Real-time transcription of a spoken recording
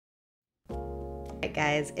Hey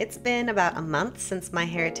guys, it's been about a month since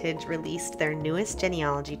MyHeritage released their newest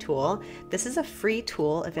genealogy tool. This is a free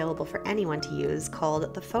tool available for anyone to use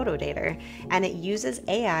called the PhotoDater, and it uses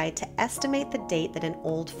AI to estimate the date that an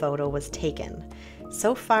old photo was taken.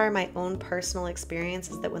 So far, my own personal experience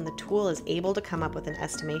is that when the tool is able to come up with an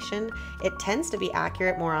estimation, it tends to be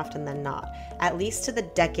accurate more often than not, at least to the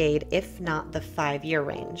decade, if not the 5-year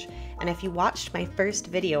range. And if you watched my first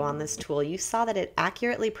video on this tool, you saw that it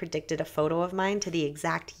accurately predicted a photo of mine to the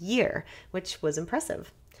exact year, which was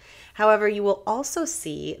impressive. However, you will also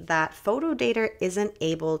see that PhotoDater isn't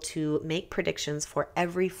able to make predictions for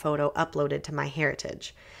every photo uploaded to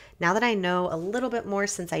MyHeritage. Now that I know a little bit more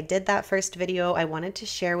since I did that first video, I wanted to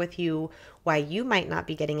share with you why you might not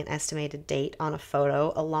be getting an estimated date on a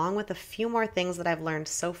photo, along with a few more things that I've learned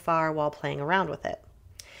so far while playing around with it.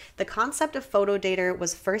 The concept of PhotoDater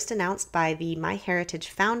was first announced by the MyHeritage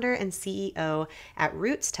founder and CEO at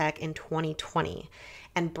Roots Tech in 2020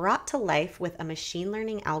 and brought to life with a machine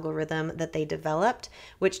learning algorithm that they developed,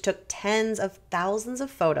 which took tens of thousands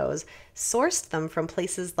of photos, sourced them from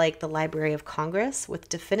places like the Library of Congress with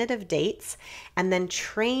definitive dates, and then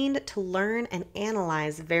trained to learn and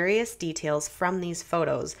analyze various details from these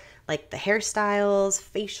photos, like the hairstyles,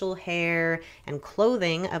 facial hair, and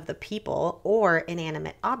clothing of the people or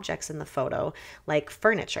inanimate objects in the photo, like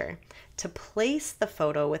furniture, to place the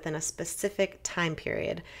photo within a specific time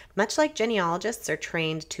period, much like genealogists are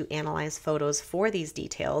trained to analyze photos for these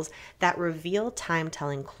details that reveal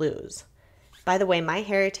time-telling clues. By the way,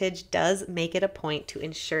 MyHeritage does make it a point to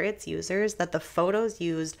ensure its users that the photos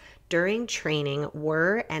used during training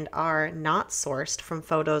were and are not sourced from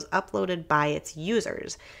photos uploaded by its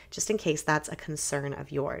users, just in case that's a concern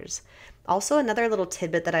of yours. Also, another little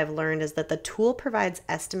tidbit that I've learned is that the tool provides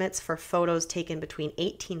estimates for photos taken between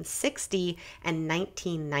 1860 and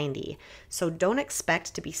 1990, so don't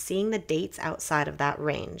expect to be seeing the dates outside of that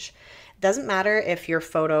range. It doesn't matter if your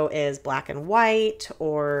photo is black and white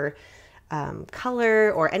or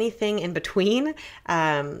color or anything in between.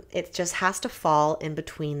 It just has to fall in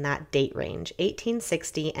between that date range,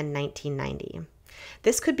 1860 and 1990.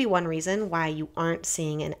 This could be one reason why you aren't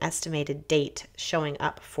seeing an estimated date showing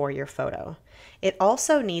up for your photo. It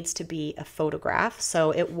also needs to be a photograph,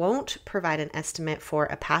 so it won't provide an estimate for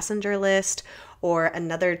a passenger list or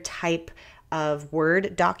another type of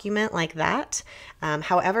Word document like that.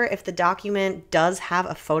 However, if the document does have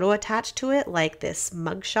a photo attached to it, like this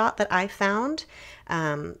mugshot that I found,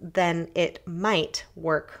 then it might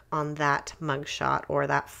work on that mugshot or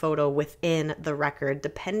that photo within the record,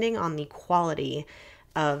 depending on the quality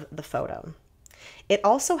of the photo. It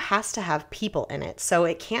also has to have people in it, so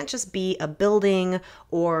it can't just be a building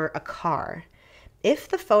or a car. If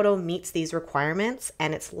the photo meets these requirements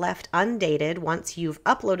and it's left undated once you've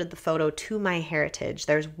uploaded the photo to MyHeritage,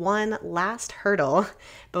 there's one last hurdle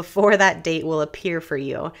before that date will appear for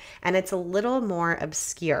you, and it's a little more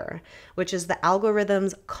obscure, which is the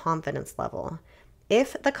algorithm's confidence level.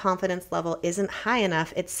 If the confidence level isn't high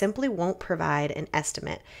enough, it simply won't provide an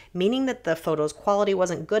estimate, meaning that the photo's quality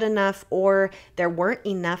wasn't good enough or there weren't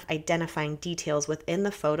enough identifying details within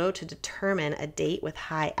the photo to determine a date with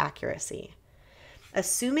high accuracy.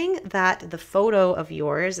 Assuming that the photo of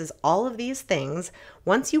yours is all of these things,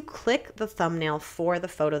 once you click the thumbnail for the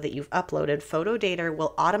photo that you've uploaded, PhotoDater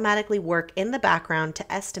will automatically work in the background to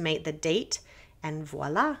estimate the date, and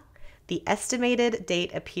voila! The estimated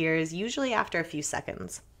date appears usually after a few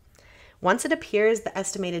seconds. Once it appears, the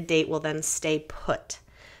estimated date will then stay put.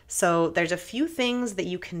 So there's a few things that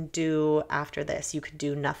you can do after this. You could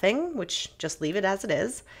do nothing, which just leave it as it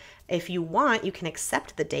is. If you want, you can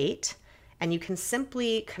accept the date, and you can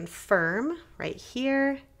simply confirm right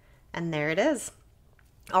here, and there it is.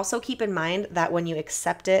 Also keep in mind that when you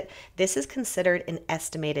accept it, this is considered an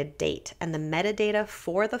estimated date, and the metadata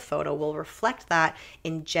for the photo will reflect that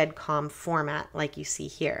in GEDCOM format like you see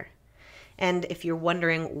here. And if you're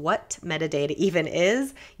wondering what metadata even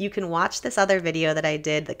is, you can watch this other video that I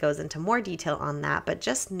did that goes into more detail on that, but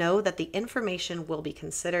just know that the information will be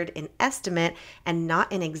considered an estimate and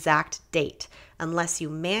not an exact date, unless you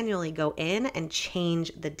manually go in and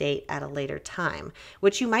change the date at a later time,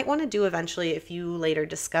 which you might want to do eventually if you later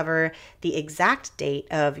discover the exact date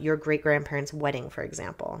of your great-grandparents' wedding, for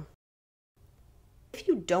example. If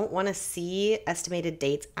you don't want to see estimated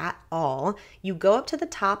dates at all, you go up to the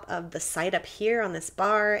top of the site up here on this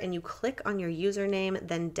bar and you click on your username,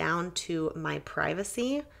 then down to My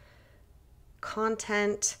Privacy,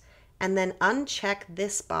 Content, and then uncheck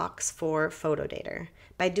this box for PhotoDater.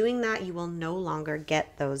 By doing that, you will no longer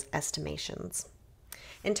get those estimations.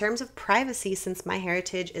 In terms of privacy, since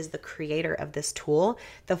MyHeritage is the creator of this tool,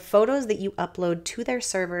 the photos that you upload to their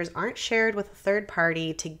servers aren't shared with a third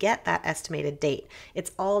party to get that estimated date.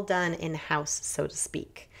 It's all done in-house, so to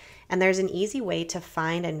speak. And there's an easy way to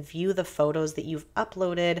find and view the photos that you've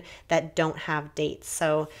uploaded that don't have dates.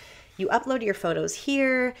 So you upload your photos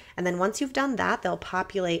here, and then once you've done that, they'll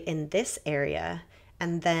populate in this area.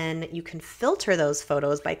 And then you can filter those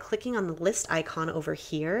photos by clicking on the list icon over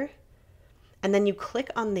here. And then you click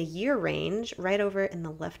on the year range right over in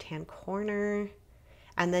the left-hand corner.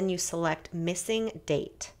 And then you select missing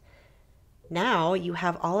date. Now you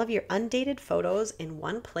have all of your undated photos in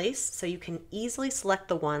one place, so you can easily select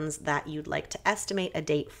the ones that you'd like to estimate a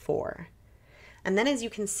date for. And then as you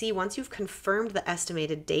can see, once you've confirmed the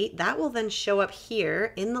estimated date, that will then show up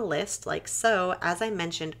here in the list like so, as I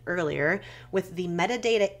mentioned earlier, with the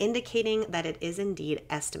metadata indicating that it is indeed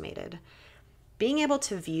estimated. Being able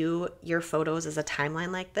to view your photos as a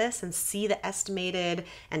timeline like this and see the estimated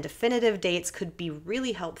and definitive dates could be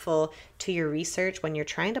really helpful to your research when you're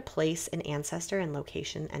trying to place an ancestor in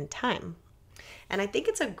location and time. And I think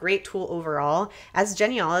it's a great tool overall. As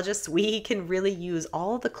genealogists, we can really use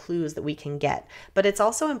all the clues that we can get, but it's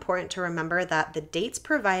also important to remember that the dates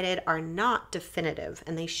provided are not definitive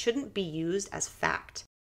and they shouldn't be used as fact.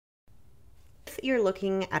 If you're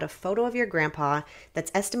looking at a photo of your grandpa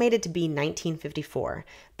that's estimated to be 1954,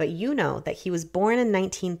 but you know that he was born in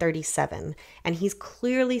 1937 and he's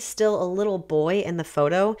clearly still a little boy in the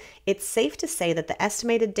photo, it's safe to say that the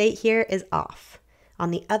estimated date here is off.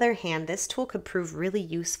 On the other hand, this tool could prove really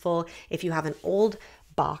useful if you have an old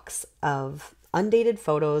box of undated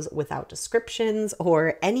photos without descriptions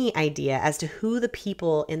or any idea as to who the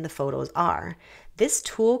people in the photos are. This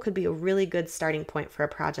tool could be a really good starting point for a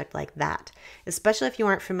project like that, especially if you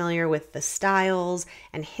aren't familiar with the styles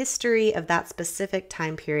and history of that specific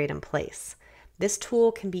time period and place. This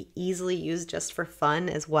tool can be easily used just for fun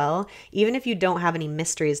as well, even if you don't have any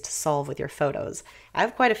mysteries to solve with your photos. I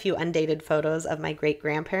have quite a few undated photos of my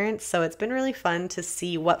great-grandparents, so it's been really fun to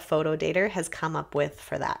see what PhotoDater has come up with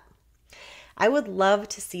for that. I would love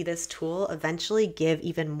to see this tool eventually give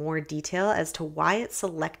even more detail as to why it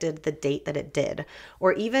selected the date that it did,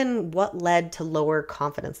 or even what led to lower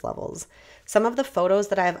confidence levels. Some of the photos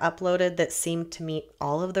that I've uploaded that seem to meet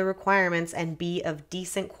all of the requirements and be of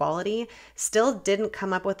decent quality still didn't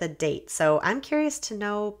come up with a date, so I'm curious to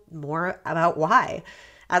know more about why.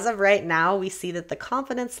 As of right now, we see that the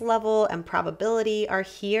confidence level and probability are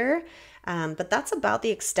here, but that's about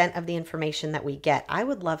the extent of the information that we get. I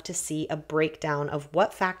would love to see a breakdown of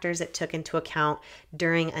what factors it took into account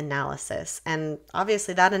during analysis. And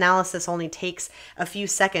obviously that analysis only takes a few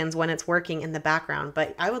seconds when it's working in the background,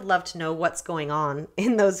 but I would love to know what's going on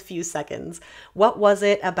in those few seconds. What was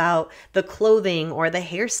it about the clothing or the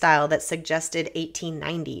hairstyle that suggested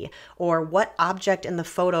 1890? Or what object in the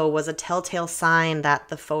photo was a telltale sign that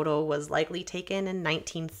the photo was likely taken in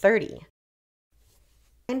 1930?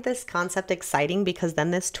 I find this concept exciting because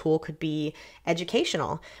then this tool could be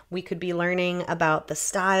educational. We could be learning about the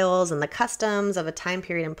styles and the customs of a time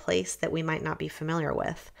period and place that we might not be familiar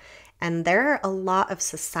with. And there are a lot of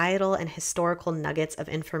societal and historical nuggets of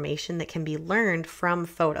information that can be learned from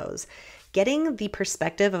photos. Getting the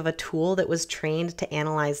perspective of a tool that was trained to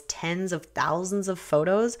analyze tens of thousands of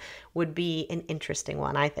photos would be an interesting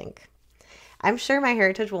one, I think. I'm sure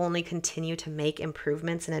MyHeritage will only continue to make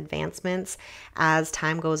improvements and advancements as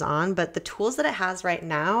time goes on, but the tools that it has right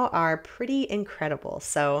now are pretty incredible.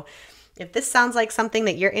 So if this sounds like something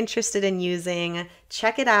that you're interested in using,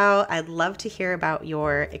 check it out. I'd love to hear about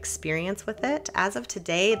your experience with it. As of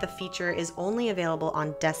today, the feature is only available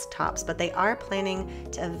on desktops, but they are planning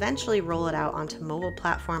to eventually roll it out onto mobile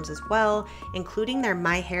platforms as well, including their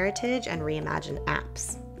MyHeritage and Reimagine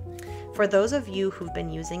apps. For those of you who've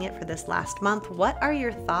been using it for this last month, what are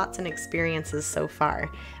your thoughts and experiences so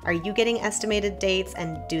far? Are you getting estimated dates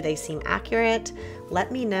and do they seem accurate?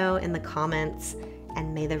 Let me know in the comments,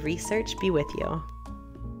 and may the research be with you.